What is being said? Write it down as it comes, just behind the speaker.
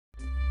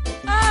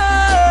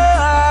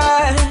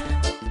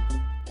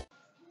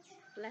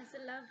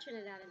love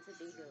Trinidad and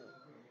Tobago.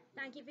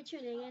 Thank you for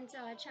tuning in to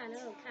our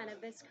channel,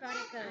 Cannabis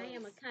Chronicles. I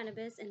am a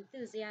cannabis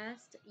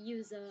enthusiast,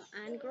 user,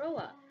 and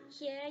grower.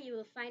 Here you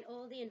will find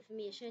all the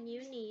information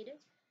you need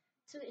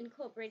to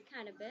incorporate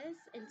cannabis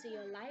into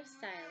your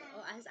lifestyle,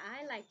 or as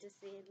I like to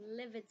say,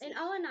 liberty. In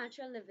our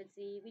natural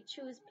liberty, we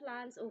choose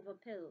plants over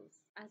pills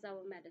as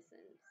our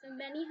medicine. So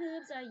many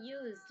herbs are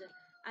used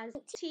as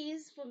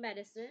teas for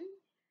medicine,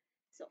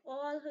 so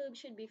all herbs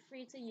should be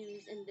free to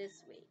use in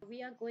this way.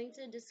 We are going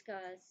to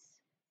discuss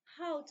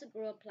how to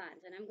grow a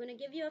plant, and I'm going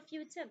to give you a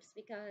few tips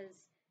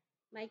because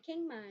my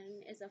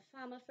kingman is a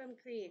farmer from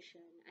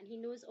creation and he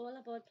knows all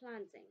about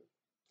planting.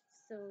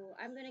 So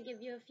I'm going to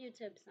give you a few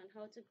tips on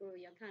how to grow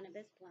your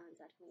cannabis plants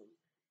at home.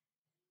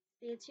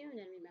 Stay tuned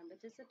and remember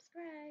to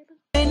subscribe.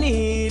 I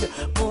need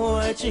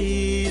more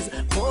cheese,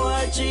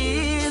 more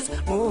cheese,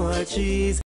 more cheese.